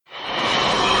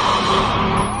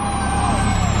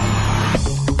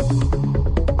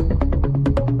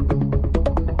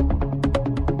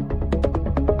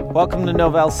Welcome to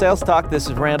Novell Sales Talk. This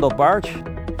is Randal Bartsch,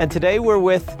 and today we're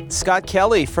with Scott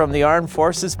Kelly from the Armed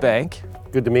Forces Bank.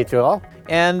 Good to meet you all.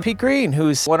 And Pete Green,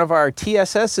 who's one of our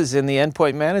TSSs in the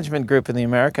Endpoint Management Group in the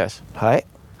Americas. Hi.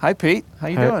 Hi, Pete. How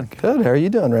you doing? Good. How are you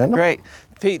doing, Randal? Great.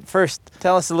 Pete, first,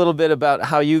 tell us a little bit about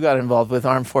how you got involved with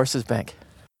Armed Forces Bank.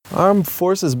 Armed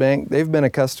Forces Bank, they've been a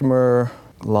customer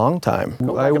a long time.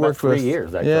 I worked for 3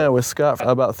 years, actually. Yeah, with Scott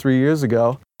about 3 years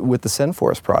ago with the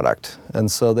ZENworks product.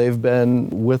 And so they've been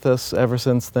with us ever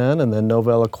since then. And then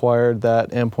Novell acquired that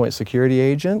endpoint security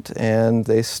agent, and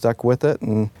they stuck with it.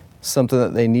 And something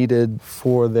that they needed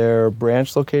for their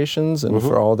branch locations and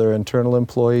for all their internal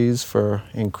employees for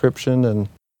encryption and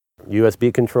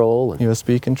USB control.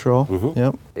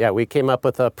 Yep. Yeah, we came up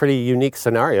with a pretty unique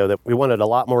scenario that we wanted a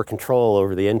lot more control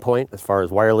over the endpoint as far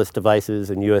as wireless devices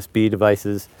and USB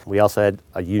devices. We also had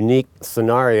a unique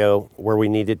scenario where we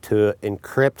needed to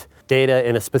encrypt data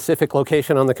in a specific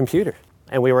location on the computer.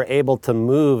 And we were able to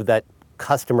move that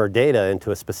customer data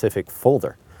into a specific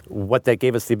folder. What that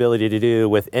gave us the ability to do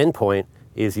with endpoint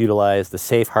is utilize the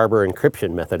safe harbor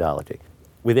encryption methodology.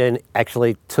 We then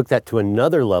actually took that to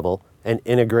another level and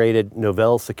integrated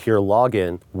Novell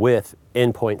SecureLogin with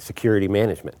endpoint security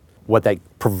management. What that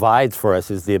provides for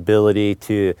us is the ability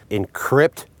to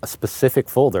encrypt a specific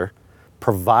folder,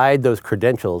 provide those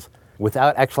credentials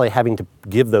without actually having to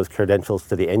give those credentials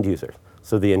to the end user.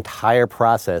 So the entire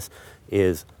process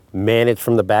is managed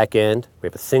from the back end. We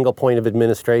have a single point of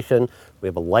administration. We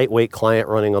have a lightweight client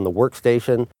running on the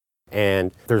workstation,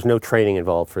 and there's no training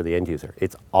involved for the end user.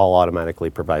 It's all automatically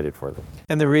provided for them.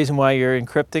 And the reason why you're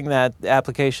encrypting that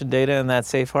application data in that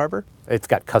safe harbor? It's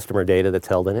got customer data that's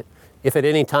held in it. If at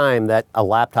any time that a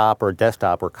laptop or a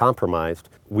desktop were compromised,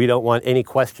 we don't want any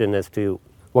question as to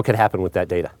what could happen with that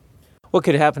data. What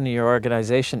could happen to your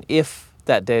organization if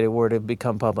that data were to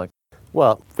become public?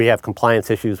 Well, we have compliance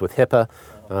issues with HIPAA.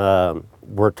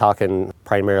 We're talking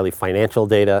primarily financial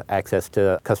data, access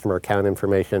to customer account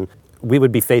information. We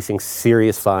would be facing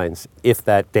serious fines if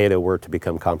that data were to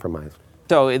become compromised.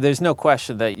 So there's no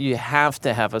question that you have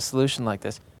to have a solution like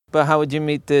this. But how would you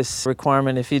meet this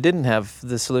requirement if you didn't have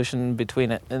the solution between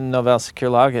Novell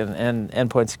SecureLogin and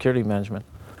Endpoint Security Management?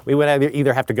 We would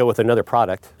either have to go with another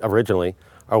product originally,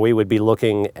 or we would be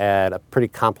looking at a pretty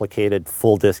complicated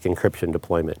full disk encryption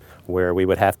deployment, where we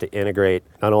would have to integrate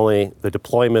not only the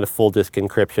deployment of full disk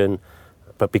encryption,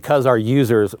 but because our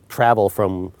users travel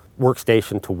from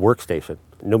workstation to workstation,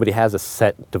 nobody has a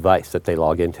set device that they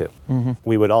log into.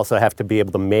 We would also have to be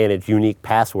able to manage unique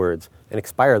passwords and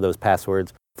expire those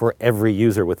passwords for every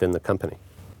user within the company.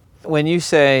 When you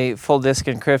say full disk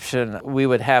encryption, we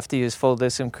would have to use full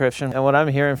disk encryption. And what I'm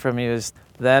hearing from you is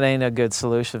that ain't a good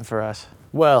solution for us.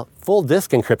 Well, full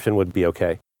disk encryption would be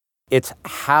okay. It's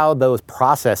how those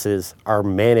processes are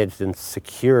managed and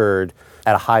secured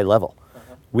at a high level.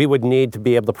 We would need to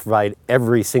be able to provide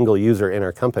every single user in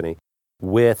our company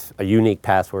with a unique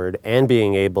password and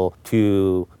being able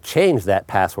to change that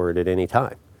password at any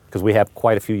time, because we have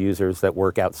quite a few users that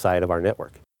work outside of our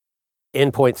network.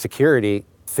 Endpoint security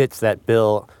fits that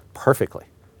bill perfectly.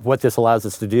 What this allows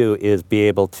us to do is be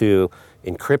able to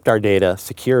encrypt our data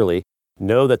securely,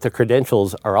 know that the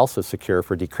credentials are also secure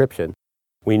for decryption.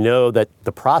 We know that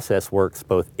the process works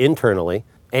both internally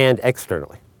and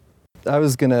externally. I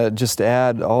was going to just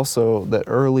add also that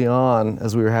early on,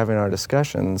 as we were having our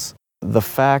discussions, the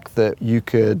fact that you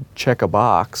could check a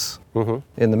box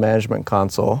in the management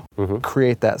console,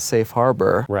 create that safe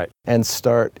harbor, and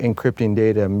start encrypting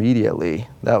data immediately,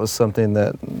 that was something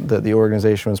that the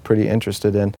organization was pretty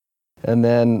interested in. And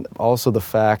then also the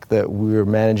fact that we were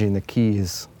managing the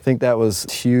keys. I think that was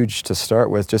huge to start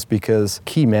with, just because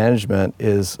key management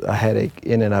is a headache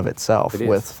in and of itself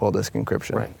with full disk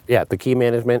encryption. Right. Yeah, the key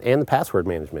management and the password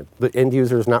management. The end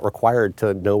user is not required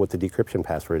to know what the decryption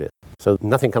password is. So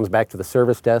nothing comes back to the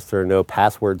service desk. There are no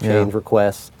password change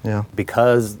requests.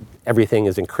 Because everything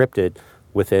is encrypted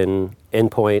within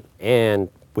endpoint and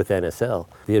with NSL,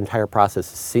 the entire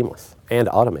process is seamless and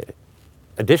automated.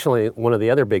 Additionally, one of the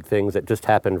other big things that just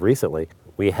happened recently,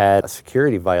 we had a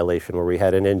security violation where we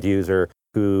had an end user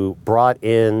who brought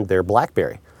in their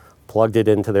BlackBerry, plugged it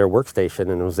into their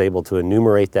workstation, and was able to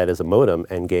enumerate that as a modem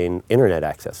and gain internet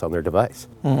access on their device.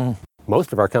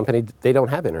 Most of our company, they don't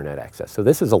have internet access. So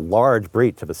this is a large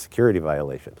breach of a security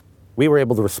violation. We were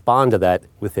able to respond to that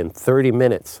within 30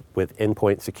 minutes with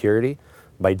endpoint security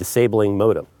by disabling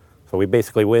modem. So we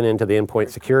basically went into the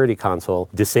endpoint security console,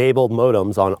 disabled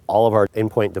modems on all of our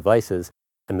endpoint devices,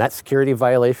 and that security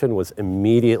violation was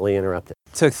immediately interrupted.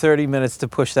 It took 30 minutes to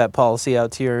push that policy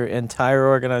out to your entire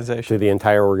organization. To the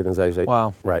entire organization.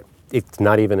 Wow. Right. It's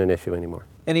not even an issue anymore.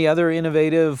 Any other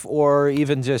innovative or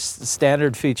even just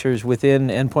standard features within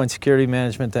endpoint security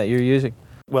management that you're using?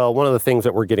 Well, one of the things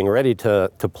that we're getting ready to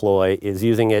deploy is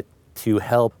using it to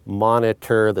help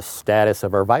monitor the status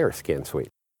of our virus scan suite.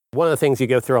 One of the things you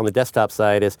go through on the desktop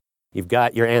side is you've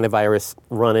got your antivirus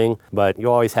running, but you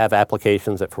always have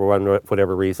applications that for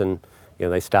whatever reason,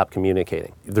 they stop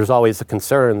communicating. There's always a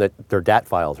concern that their DAT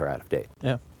files are out of date.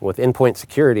 Yeah. With endpoint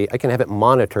security, I can have it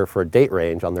monitor for a date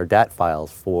range on their DAT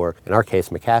files for, in our case,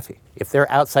 McAfee. If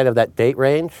they're outside of that date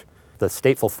range, the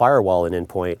stateful firewall in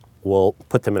endpoint will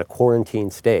put them in a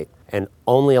quarantine state and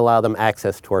only allow them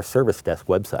access to our service desk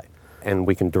website. And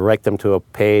we can direct them to a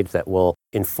page that will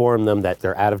inform them that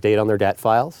they're out of date on their DAT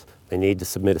files. They need to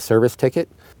submit a service ticket.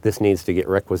 This needs to get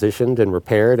requisitioned and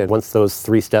repaired. And once those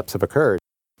 3 steps have occurred,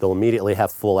 they'll immediately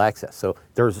have full access. So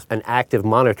there's an active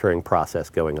monitoring process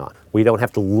going on. We don't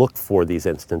have to look for these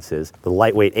instances. The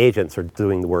lightweight agents are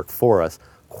doing the work for us,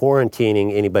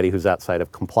 quarantining anybody who's outside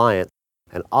of compliance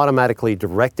and automatically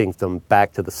directing them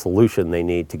back to the solution they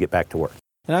need to get back to work.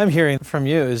 And I'm hearing from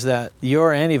you is that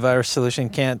your antivirus solution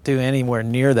can't do anywhere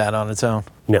near that on its own.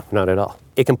 No, not at all.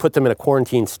 It can put them in a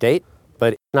quarantine state,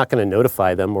 but it's not going to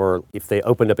notify them, or if they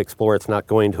opened up Explorer, it's not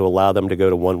going to allow them to go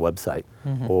to one website,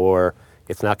 or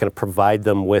it's not going to provide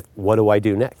them with, what do I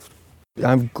do next?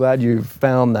 I'm glad you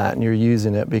found that and you're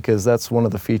using it, because that's one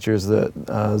of the features that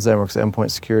ZENworks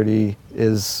Endpoint Security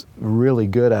is really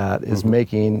good at, is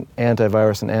making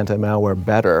antivirus and anti-malware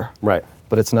better. Right.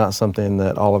 But it's not something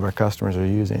that all of our customers are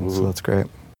using, so that's great.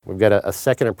 We've got a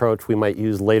second approach we might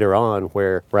use later on,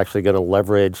 where we're actually going to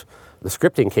leverage the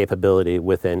scripting capability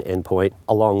within endpoint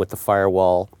along with the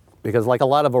firewall. Because like a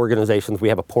lot of organizations, we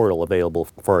have a portal available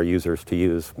for our users to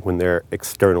use when they're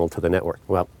external to the network.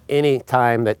 Well, any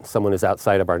time that someone is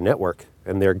outside of our network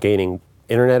and they're gaining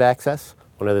internet access,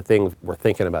 one of the things we're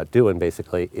thinking about doing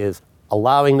basically is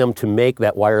allowing them to make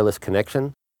that wireless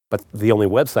connection, but the only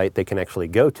website they can actually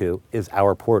go to is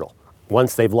our portal.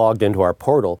 Once they've logged into our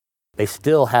portal, they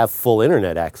still have full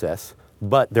internet access,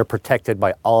 but they're protected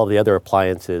by all of the other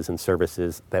appliances and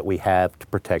services that we have to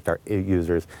protect our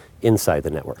users inside the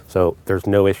network. So there's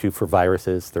no issue for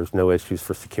viruses, there's no issues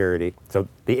for security. So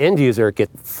the end user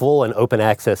gets full and open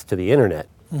access to the internet,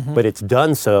 but it's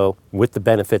done so with the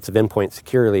benefits of endpoint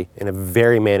security in a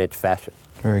very managed fashion.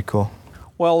 Very cool.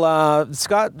 Well,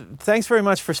 Scott, thanks very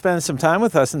much for spending some time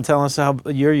with us and telling us how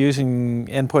you're using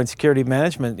endpoint security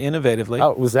management innovatively. Oh,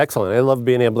 it was excellent. I love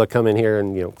being able to come in here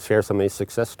and share some of these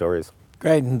success stories.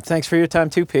 Great, and thanks for your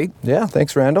time too, Pete. Yeah,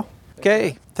 thanks, Randall.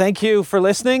 Okay, thank you for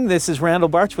listening. This is Randal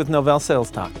Bartsch with Novell Sales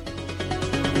Talk.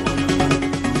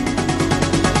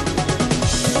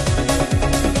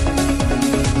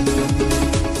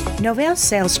 Novell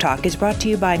Sales Talk is brought to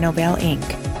you by Novell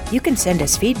Inc. You can send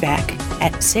us feedback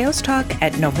at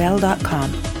salestalk@novell.com.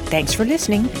 Thanks for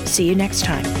listening. See you next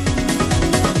time.